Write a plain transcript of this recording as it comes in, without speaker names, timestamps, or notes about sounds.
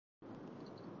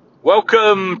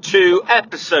Welcome to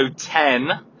episode 10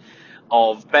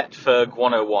 of Betferg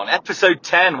 101. Episode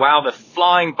 10, wow, they're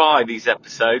flying by, these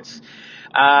episodes.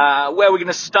 Where we're going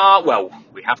to start? Well,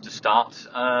 we have to start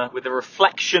with a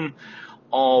reflection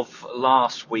of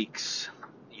last week's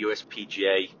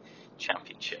USPGA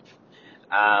championship.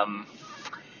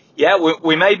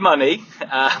 We made money,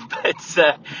 but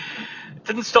it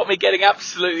didn't stop me getting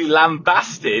absolutely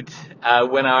lambasted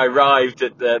when I arrived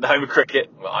at the home of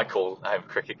cricket, well, I call home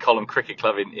cricket, Colonial Cricket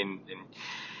Club in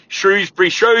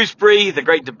Shrewsbury, the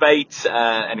great debate.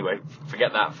 Anyway,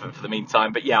 forget that for the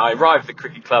meantime. But yeah, I arrived at the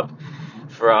cricket club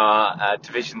for our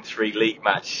Division 3 league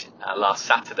match last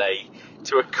Saturday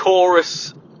to a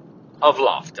chorus of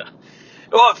laughter.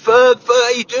 All right, Ferg, how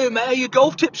you doing, man? How your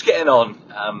golf tips getting on?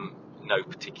 No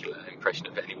particular impression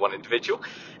of any one individual.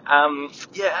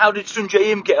 How did Sunjay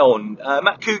Im get on?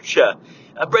 Matt Kuchar,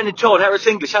 Brendan Todd, Harris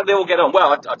English, how did they all get on?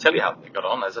 Well, I'll tell you how they got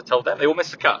on, as I told them. They all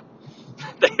missed the cut.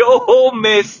 They all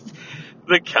missed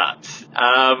the cut.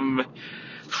 I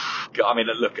mean,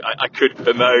 look, I could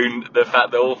bemoan the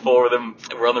fact that all four of them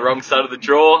were on the wrong side of the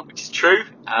draw, which is true.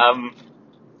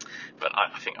 But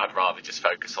I think I'd rather just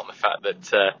focus on the fact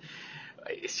that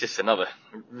it's just another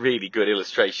really good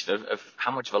illustration of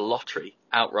how much of a lottery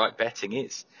outright betting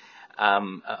is.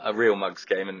 A real mugs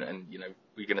game, and you know,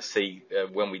 we're going to see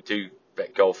when we do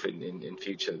bet golf in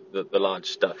future, the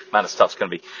large amount of stuff's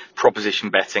going to be proposition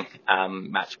betting,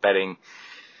 match betting,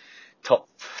 top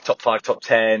 5, top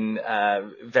 10,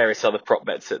 various other prop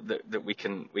bets that we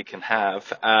can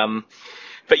have.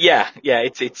 But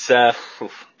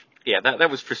that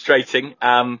was frustrating.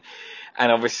 And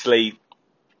obviously,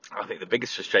 I think the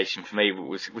biggest frustration for me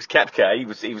was Koepka.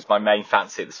 He was my main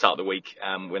fancy at the start of the week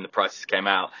when the prices came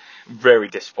out. Very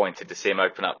disappointed to see him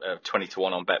open up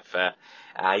 20-1 on Betfair.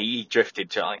 He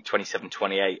drifted to, I think,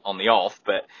 27-28 on the off,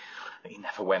 but he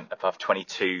never went above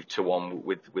 22-1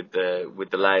 with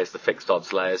the layers, the fixed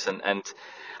odds layers. And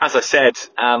as I said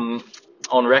on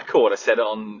record, I said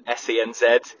on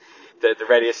SENZ, the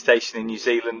radio station in New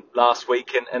Zealand last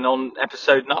week, and on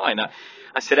episode 9,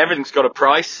 I said everything's got a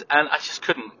price, and I just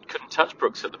couldn't touch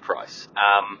Brooks at the price.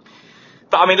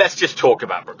 But I mean, let's just talk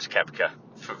about Brooks Koepka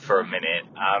for a minute.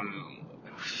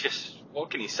 Just what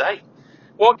can you say?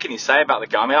 What can you say about the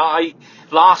guy? I mean,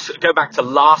 go back to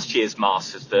last year's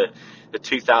Masters, the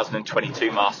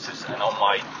 2022 Masters, and on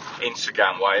my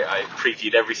Instagram, where I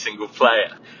previewed every single player,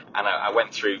 and I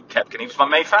went through Koepka, and he was my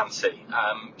main fancy.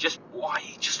 Just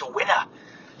a winner.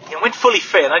 He went fully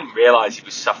fit, and I didn't realise he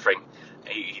was suffering.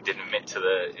 He didn't admit to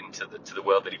the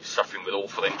world that he was suffering with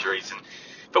awful injuries,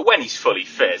 but when he's fully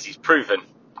fit, he's proven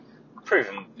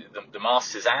the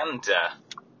Masters and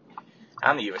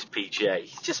the USPGA.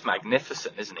 He's just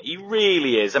magnificent, isn't he? He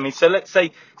really is. I mean, so let's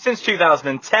say since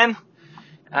 2010,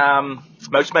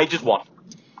 most majors won.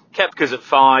 Koepka's at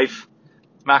 5,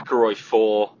 McIlroy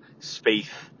 4,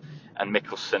 Spieth and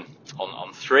Mickelson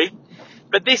on 3.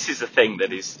 But this is the thing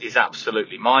that is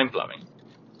absolutely mind-blowing.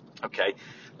 Okay,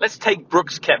 let's take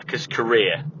Brooks Koepka's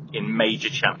career in major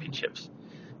championships.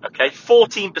 Okay,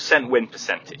 14% win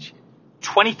percentage,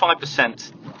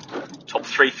 25% top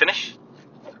 3 finish,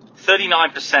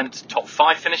 39% top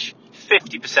 5 finish,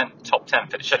 50% top 10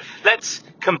 finish. So let's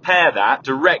compare that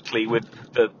directly with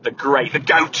the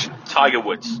GOAT, Tiger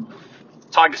Woods.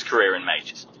 Tiger's career in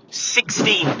majors,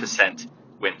 16%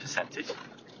 win percentage,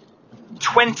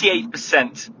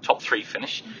 28% top 3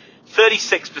 finish,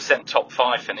 36% top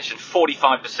 5 finish, and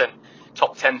 45%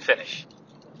 top 10 finish.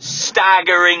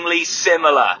 Staggeringly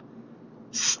similar.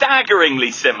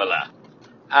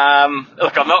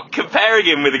 Look, I'm not comparing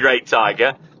him with the great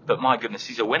Tiger, but my goodness,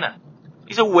 he's a winner.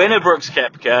 He's a winner, Brooks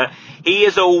Koepka. He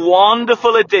is a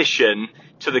wonderful addition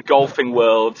to the golfing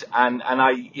world, and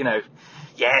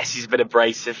yes, he's a bit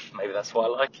abrasive. Maybe that's why I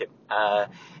like him.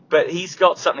 But he's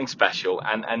got something special,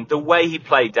 and the way he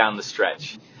played down the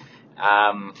stretch,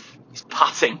 his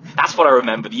putting, that's what I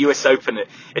remember. The US Open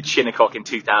at Shinnecock in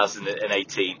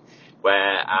 2018,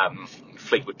 where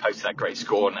Fleetwood posted that great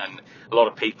score, and a lot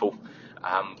of people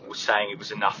were saying it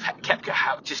was enough.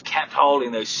 Koepka just kept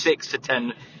holding those 6 to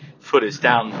 10 footers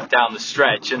down the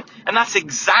stretch, and that's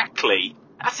exactly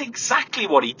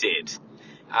what he did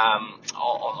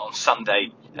on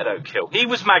Sunday at Oak Hill. He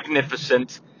was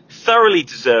magnificent, thoroughly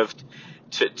deserved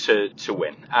to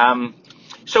win.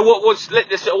 So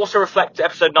let's also reflect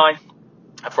episode 9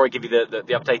 before I give you the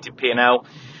updated P&L.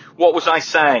 What was I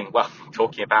saying? Well,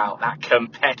 talking about that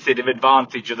competitive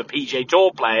advantage of the PGA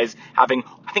Tour players having,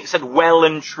 I think it said, well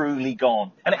and truly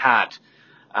gone. And it had.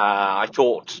 I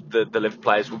thought the LIV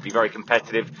players would be very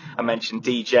competitive. I mentioned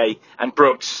DJ and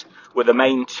Brooks were the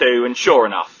main two, and sure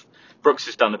enough, Brooks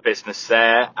has done the business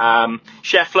there.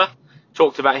 Scheffler,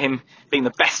 talked about him being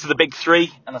the best of the big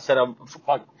three, and I said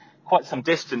quite some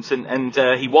distance, and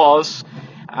he was.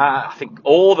 I think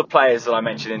all the players that I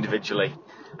mentioned individually,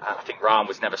 I think Rahm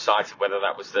was never cited, whether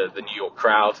that was the New York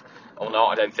crowd or not.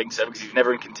 I don't think so, because he was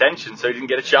never in contention, so he didn't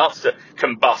get a chance to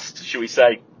combust, shall we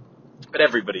say. But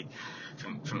everybody,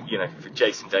 from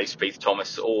Jason Day, Spieth,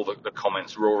 Thomas, all the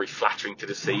comments, Rory flattering to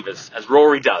deceive as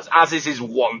Rory does, as is his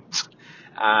wont.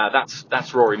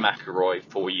 That's Rory McIlroy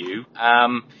for you.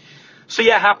 So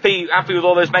yeah, happy with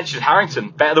all those mentions. Harrington,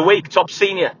 bet of the week, top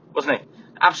senior, wasn't he?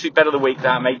 Absolute bet of the week.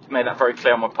 That made that very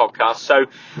clear on my podcast. So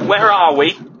where are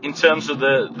we in terms of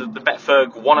the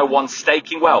Betferg 101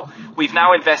 staking? Well, we've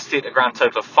now invested a grand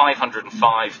total of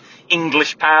 505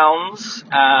 English pounds,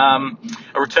 a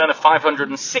return of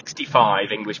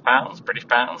 565 English pounds, British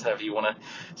pounds, however you want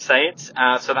to say it.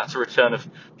 So that's a return of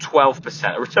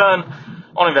 12%, a return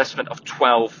on investment of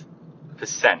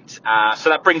 12%. So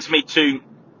that brings me to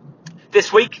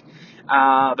this week.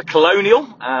 The Colonial,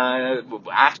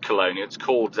 at Colonial, it's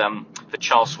called the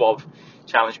Charles Schwab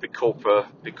Challenge, big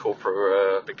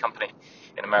company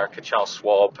in America, Charles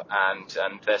Schwab, and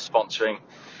they're sponsoring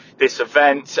this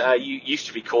event. Used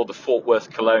to be called the Fort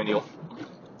Worth Colonial.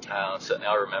 Certainly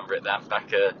I remember it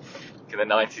back in the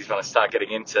 90s when I started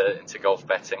getting into golf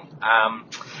betting.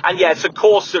 And yeah, it's a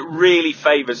course that really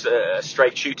favours a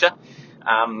straight shooter.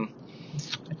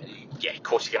 Yeah, of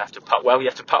course you're going to have to putt well. You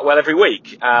have to putt well every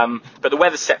week. But the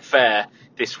weather's set fair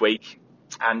this week,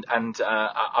 and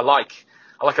I like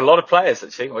a lot of players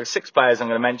actually. Well, 6 players I'm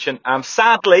going to mention.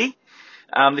 Sadly,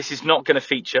 this is not going to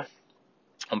feature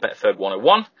on Betferg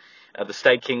 101. The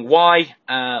staking. Why?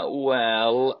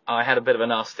 Well, I had a bit of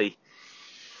a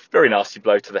very nasty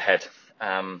blow to the head.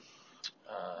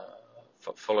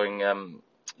 Following,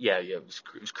 it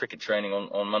was cricket training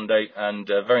on Monday, and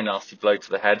a very nasty blow to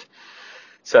the head.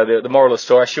 So the moral of the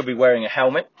story, I should be wearing a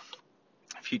helmet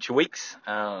future weeks,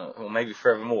 or maybe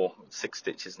forevermore, 6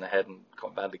 stitches in the head and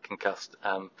quite badly concussed.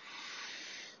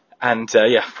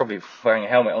 Probably wearing a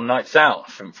helmet on nights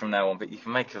out from now on, but you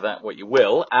can make of that what you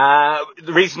will.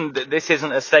 The reason that this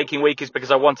isn't a staking week is because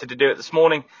I wanted to do it this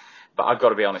morning, but I've got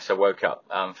to be honest, I woke up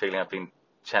feeling I've been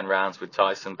 10 rounds with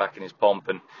Tyson back in his pomp,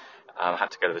 and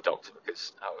had to go to the doctor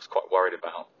because I was quite worried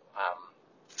about,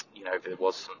 if there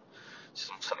was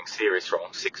something serious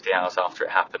wrong 60 hours after it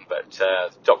happened. But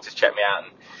the doctor's checked me out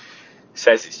and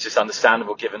says it's just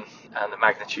understandable given the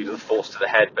magnitude of the force to the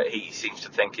head, but he seems to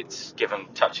think it's given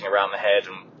touching around the head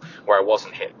and where I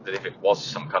wasn't hit, that if it was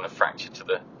some kind of fracture to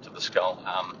the skull,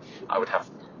 I would have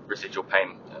residual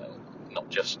pain, not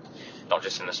just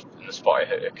in the spot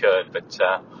it occurred, but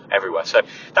everywhere. So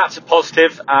that's a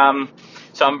positive.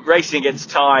 So I'm racing against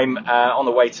time on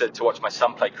the way to watch my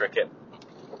son play cricket.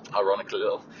 Ironically,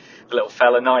 the little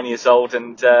fella, 9 years old,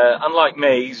 and unlike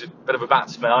me, he's a bit of a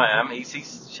batsman. I am.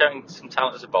 He's showing some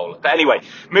talent as a bowler. But anyway,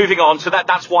 moving on. So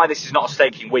that's why this is not a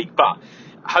staking week. But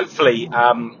hopefully,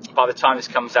 by the time this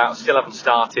comes out, still haven't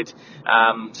started.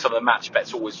 Some of the match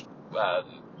bets always.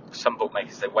 Some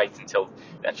bookmakers, they wait until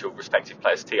the actual respective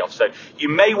players tee off. So you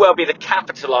may well be able to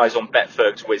capitalise on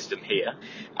Betferg's wisdom here.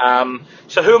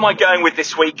 So who am I going with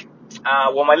this week?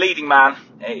 Well, my leading man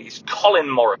is Colin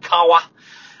Morikawa.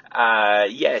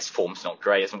 His form's not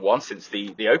great, hasn't won since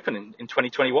the Open in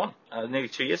 2021, nearly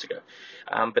 2 years ago.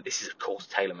 But this is, of course,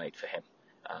 tailor-made for him.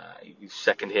 He was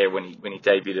second here when he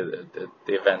debuted at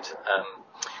the event a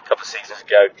couple of seasons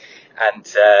ago. And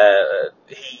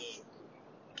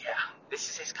this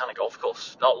is his kind of golf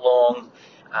course. Not long,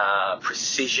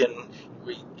 precision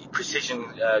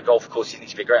golf course. He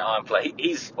needs to be a great iron player.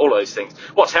 He's all those things.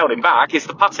 What's held him back is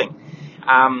the putting.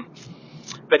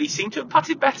 But he seemed to have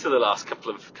putted better the last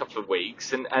couple of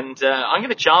weeks, and I'm going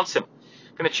to chance him.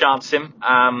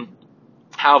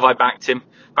 How have I backed him?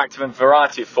 Backed him in a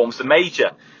variety of forms. The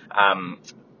major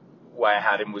way I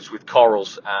had him was with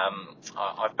Corals.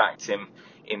 I've backed him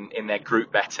in their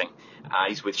group betting.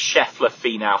 He's with Scheffler,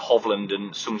 Finau, Hovland,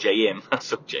 and Sung Jae Im.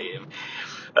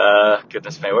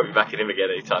 Goodness me, I won't be backing him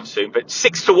again anytime soon. But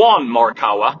 6-1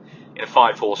 Morikawa in a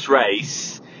 5-horse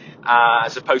race,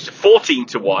 as opposed to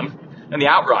 14-1. And the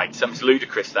outright, it's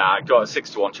ludicrous that I got a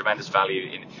 6-1, tremendous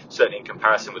value, certainly in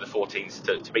comparison with the 14s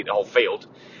to beat the whole field.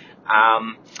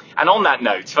 And on that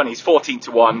note, it's funny, he's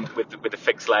 14-1 with the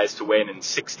fixed layers to win and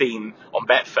 16 on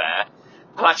Betfair.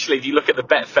 Well, actually, if you look at the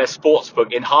Betfair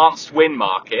Sportsbook enhanced win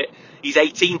market, he's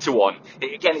 18-1.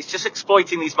 Again, it's just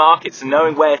exploiting these markets and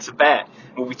knowing where to bet.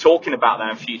 We'll be talking about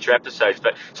that in future episodes.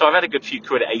 But so I've had a good few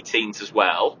quid at 18s as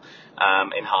well,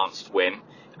 enhanced win.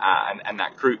 And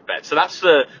that group bet. So that's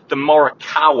the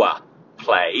Morikawa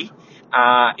play.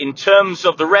 In terms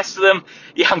of the rest of them,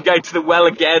 yeah, I'm going to the well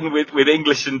again with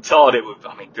English and Todd.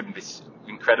 Goodness,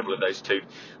 incredible of those two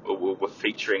were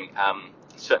featuring,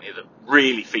 certainly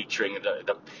really featuring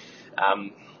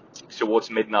towards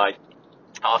midnight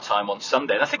our time on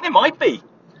Sunday. And I think they might be.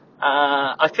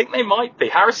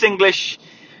 Harris English,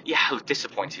 yeah, a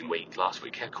disappointing week last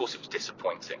week. Of course it was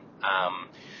disappointing.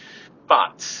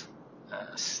 But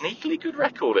sneakily good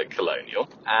record at Colonial,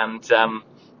 and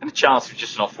a chance for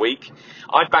just an off week.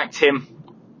 I backed him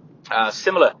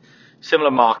similar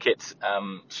market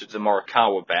to the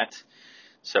Morikawa bet.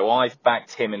 So I've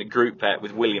backed him in a group bet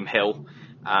with William Hill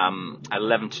at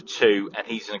 11-2, and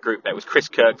he's in a group bet with Chris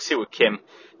Kirk, Siwoo Kim,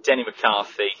 Denny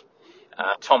McCarthy,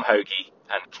 Tom Hoagie,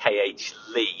 and KH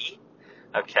Lee.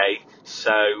 Okay,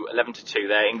 so 11-2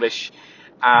 there, English.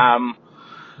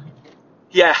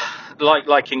 Yeah,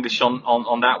 like English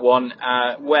on that one.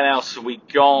 When else have we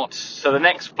got? So the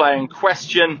next player in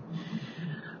question,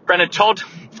 Brennan Todd.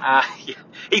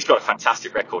 He's got a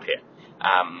fantastic record here.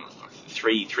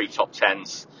 Three top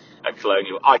tens at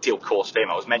Colonial. Ideal course for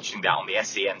him. I was mentioning that on the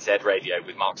SENZ radio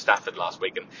with Mark Stafford last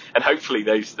week, and hopefully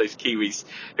those Kiwis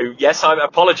who, yes, I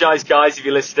apologise guys if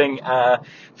you're listening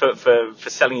for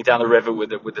selling you down the river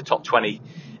with the top 20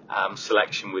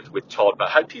 selection with Todd, but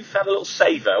I hope you've had a little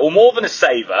saver, or more than a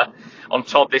saver, on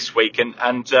Todd this week,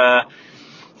 and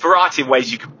variety of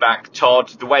ways you could back Todd.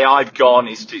 The way I've gone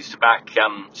is to back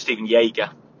Stephen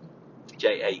Jaeger,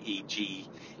 Jaeger,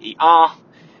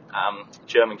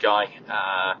 German guy,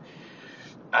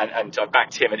 and I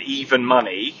backed him at even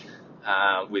money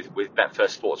with Betferg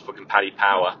Sportsbook and Paddy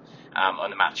Power on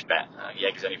the match bet.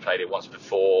 Jaeger's only played it once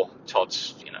before.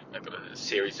 Todd's, they've got a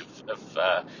series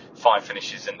of 5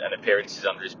 finishes and appearances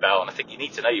under his belt, and I think you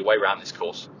need to know your way around this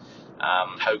course.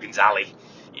 Hogan's Alley,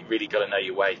 you really got to know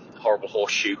your way. Horrible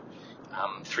Horseshoe,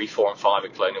 3, 4, and 5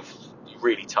 at Colonial,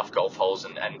 really tough golf holes,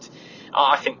 and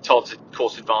I think Todd's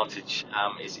course advantage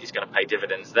is going to pay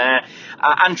dividends there.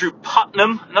 Andrew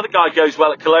Putnam, another guy who goes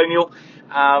well at Colonial.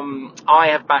 I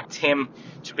have backed him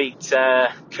to beat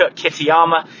Kurt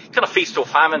Kitayama. Kind of feast or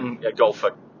famine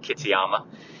golfer, Kitayama.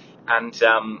 And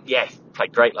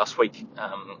played great last week.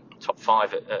 Top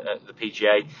 5 at the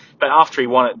PGA. But after he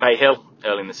won at Bay Hill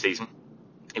early in the season,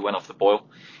 he went off the boil.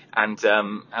 And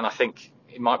I think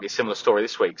it might be a similar story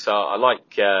this week. So I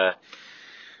like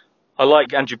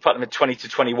Andrew Putnam at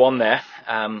 20-21 there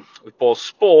with Ball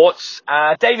Sports.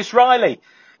 Davis Riley.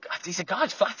 God, he's a guy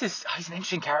as flat as... he's an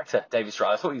interesting character, Davis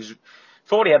Riley. I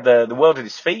thought he had the world at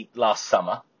his feet last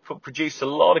summer. Produced a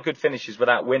lot of good finishes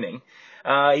without winning.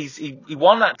 He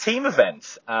won that team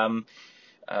event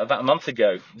about a month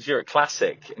ago, Zurich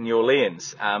Classic in New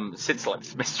Orleans.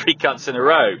 Since missed 3 cuts in a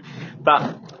row.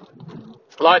 But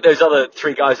like those other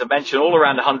 3 guys I mentioned, all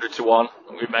around 100-1.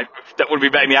 That would be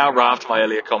betting me out right after my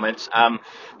earlier comments.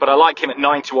 But I like him at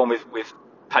 9-1 with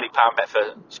Paddy Power and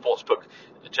Betferg Sportsbook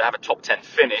to have a top 10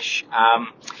 finish.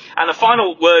 And a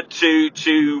final word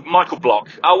to Michael Block.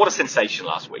 Oh, what a sensation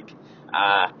last week.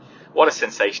 What a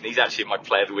sensation. He's actually my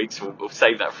player of the week, so we'll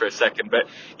save that for a second. But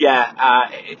yeah,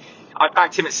 I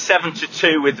backed him at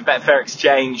 7-2 with the Betfair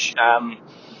Exchange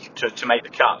to make the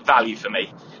cut. Value for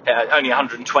me. Only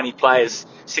 120 players,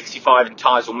 65 in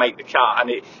ties will make the cut.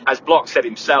 And as Block said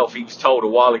himself, he was told a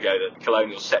while ago that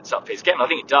Colonial sets up his game. I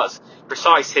think it does.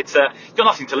 Precise hitter. He's got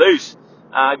nothing to lose.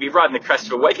 He'd be riding the crest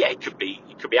of a wave. Yeah, he could be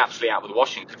absolutely out with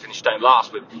Washington. Could finish stone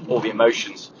last with all the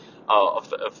emotions of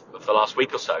the last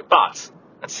week or so. But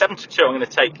at 7-2, I'm going to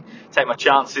take my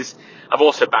chances. I've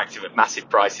also backed him at massive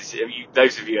prices.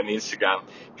 Those of you on the Instagram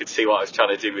could see what I was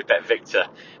trying to do with Bet Victor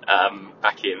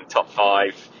back in top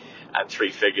 5 at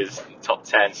 3 figures, top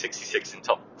 10, 66, and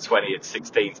top 20 at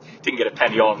 16. Didn't get a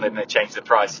penny on, and then they changed the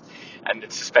price and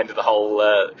suspended the whole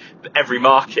every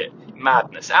market.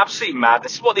 Madness, absolute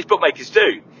madness. This is what these bookmakers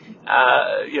do.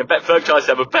 Betferg tries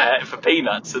to have a bet for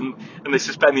peanuts, and they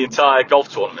suspend the entire golf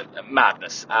tournament.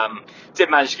 Madness. Did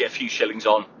manage to get a few shillings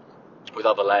on with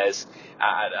other layers,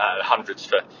 hundreds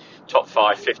for top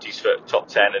 5, 50s for top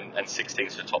 10, and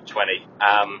 16s for top 20.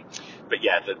 But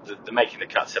yeah, the making the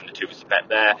cut 7-2 was the bet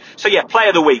there. So yeah, player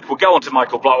of the week. We'll go on to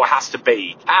Michael Block. Has to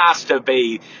be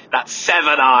that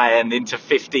 7-iron into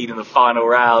 15 in the final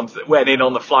round that went in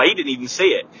on the fly. He didn't even see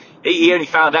it. He only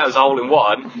found out it was a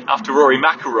hole-in-one after Rory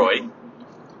McIlroy.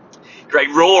 Great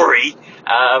Rory.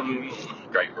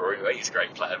 He's a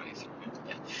great player.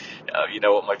 You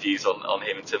know what my views on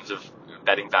him in terms of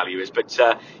betting value is. But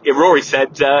Rory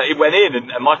said it went in,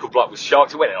 and Michael Block was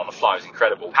shocked. It went in on the fly. It was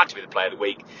incredible. Had to be the player of the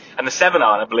week. And the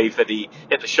 7-iron, I believe, that he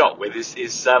hit the shot with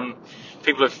is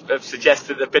people have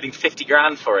suggested they're bidding 50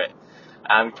 grand for it.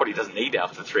 And he probably doesn't need it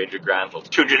after 300 grand, or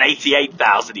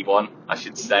 288,000 he won, I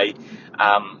should say.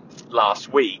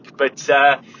 last week. But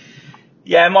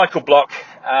yeah, Michael Block,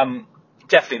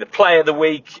 definitely the player of the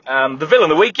week. The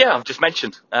villain of the week, yeah, I've just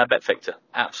mentioned Betferg.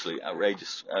 Absolutely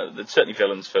outrageous. They're certainly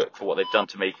villains for what they've done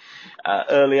to me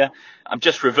earlier. I'm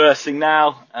just reversing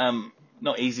now.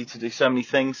 Not easy to do so many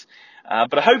things.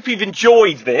 But I hope you've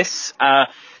enjoyed this.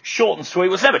 Short and sweet.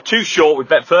 It was never too short with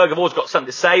Betferg. I've always got something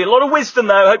to say. A lot of wisdom,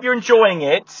 though. Hope you're enjoying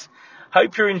it.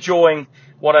 Hope you're enjoying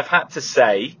what I've had to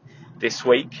say this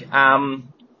week. And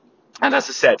as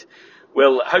I said,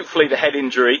 hopefully the head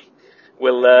injury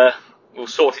will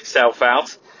sort itself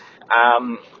out.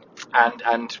 And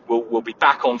we'll be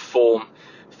back on form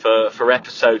for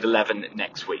episode 11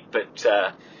 next week. But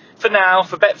for now,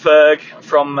 for Betferg,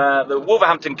 from the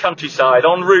Wolverhampton countryside,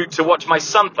 en route to watch my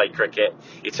son play cricket,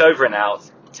 it's over and out.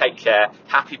 Take care.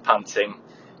 Happy punting.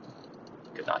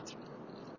 Good night.